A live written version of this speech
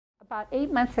About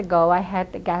 8 months ago, I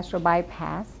had the gastro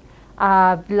bypass.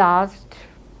 I've lost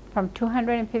from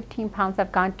 215 pounds,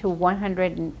 I've gone to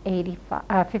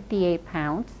 58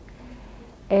 pounds.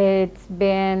 It's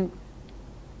been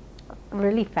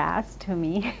really fast to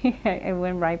me. It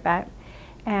went right back.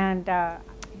 And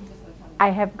I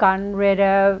have gotten rid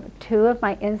of 2 of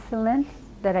my insulins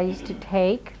that I used to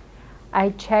take.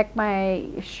 I check my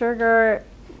sugar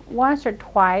once or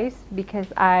twice because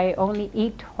I only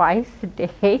eat twice a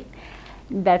day.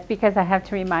 That's because I have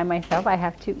to remind myself I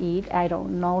have to eat. I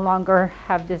don't no longer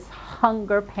have this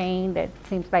hunger pain that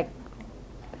seems like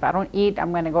if I don't eat,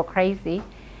 I'm going to go crazy.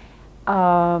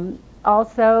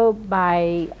 Also,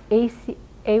 my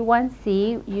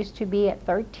A1C used to be at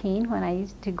 13 when I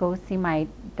used to go see my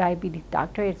diabetes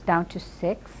doctor. It's down to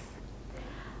 6.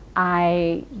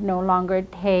 I no longer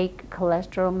take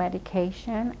cholesterol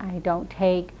medication. I don't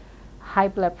take high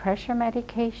blood pressure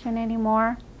medication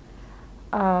anymore.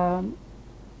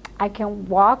 I can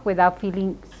walk without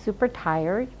feeling super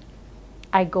tired.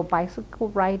 I go bicycle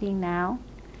riding now.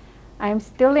 I'm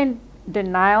still in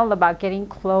denial about getting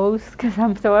clothes because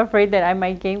I'm so afraid that I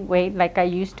might gain weight like I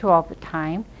used to all the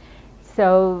time.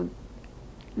 So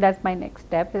that's my next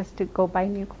step, is to go buy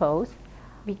new clothes,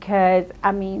 because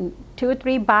I mean 2 or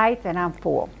 3 bites and I'm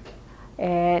full.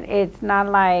 And it's not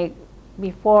like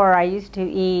before. I used to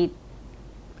eat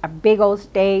a big old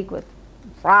steak with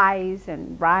fries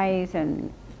and rice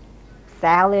and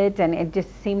salads, and it just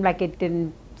seemed like it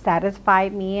didn't satisfy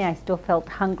me. I still felt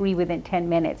hungry within 10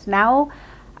 minutes. Now,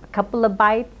 a couple of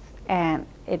bites and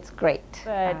it's great.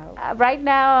 But right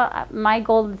now, my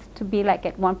goal is to be like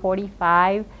at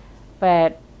 145,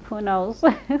 but who knows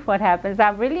what happens.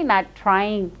 I'm really not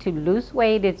trying to lose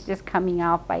weight. It's just coming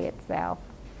out by itself.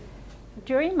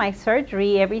 During my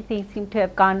surgery, everything seemed to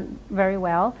have gone very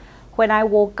well. When I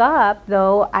woke up,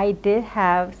 though, I did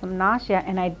have some nausea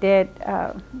and I did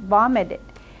vomit it.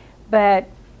 But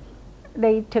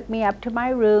they took me up to my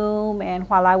room, and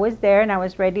while I was there and I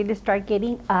was ready to start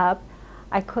getting up,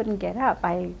 I couldn't get up.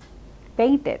 I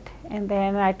fainted. And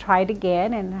then I tried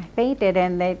again and I fainted,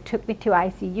 and they took me to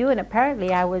ICU, and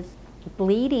apparently I was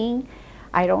bleeding.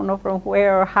 I don't know from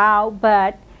where or how,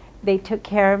 but they took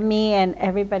care of me, and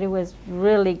everybody was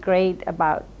really great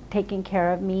about taking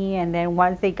care of me. And then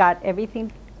once they got everything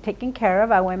taken care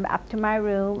of, I went up to my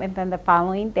room, and then the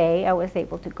following day I was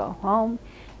able to go home,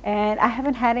 and I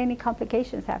haven't had any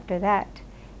complications after that.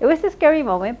 It was a scary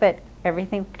moment, but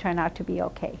everything turned out to be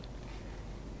okay.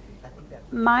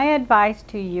 My advice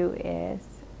to you is,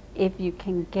 if you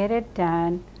can get it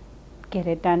done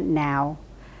now.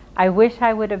 I wish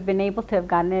I would have been able to have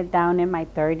gotten it down in my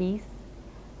 30s.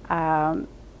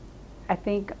 I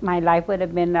think my life would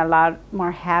have been a lot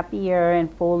more happier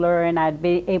and fuller, and I'd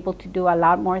be able to do a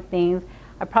lot more things.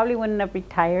 I probably wouldn't have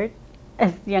retired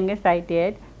as young as I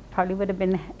did. Probably would have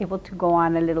been able to go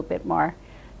on a little bit more.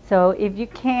 So if you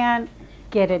can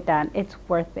get it done, it's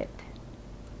worth it.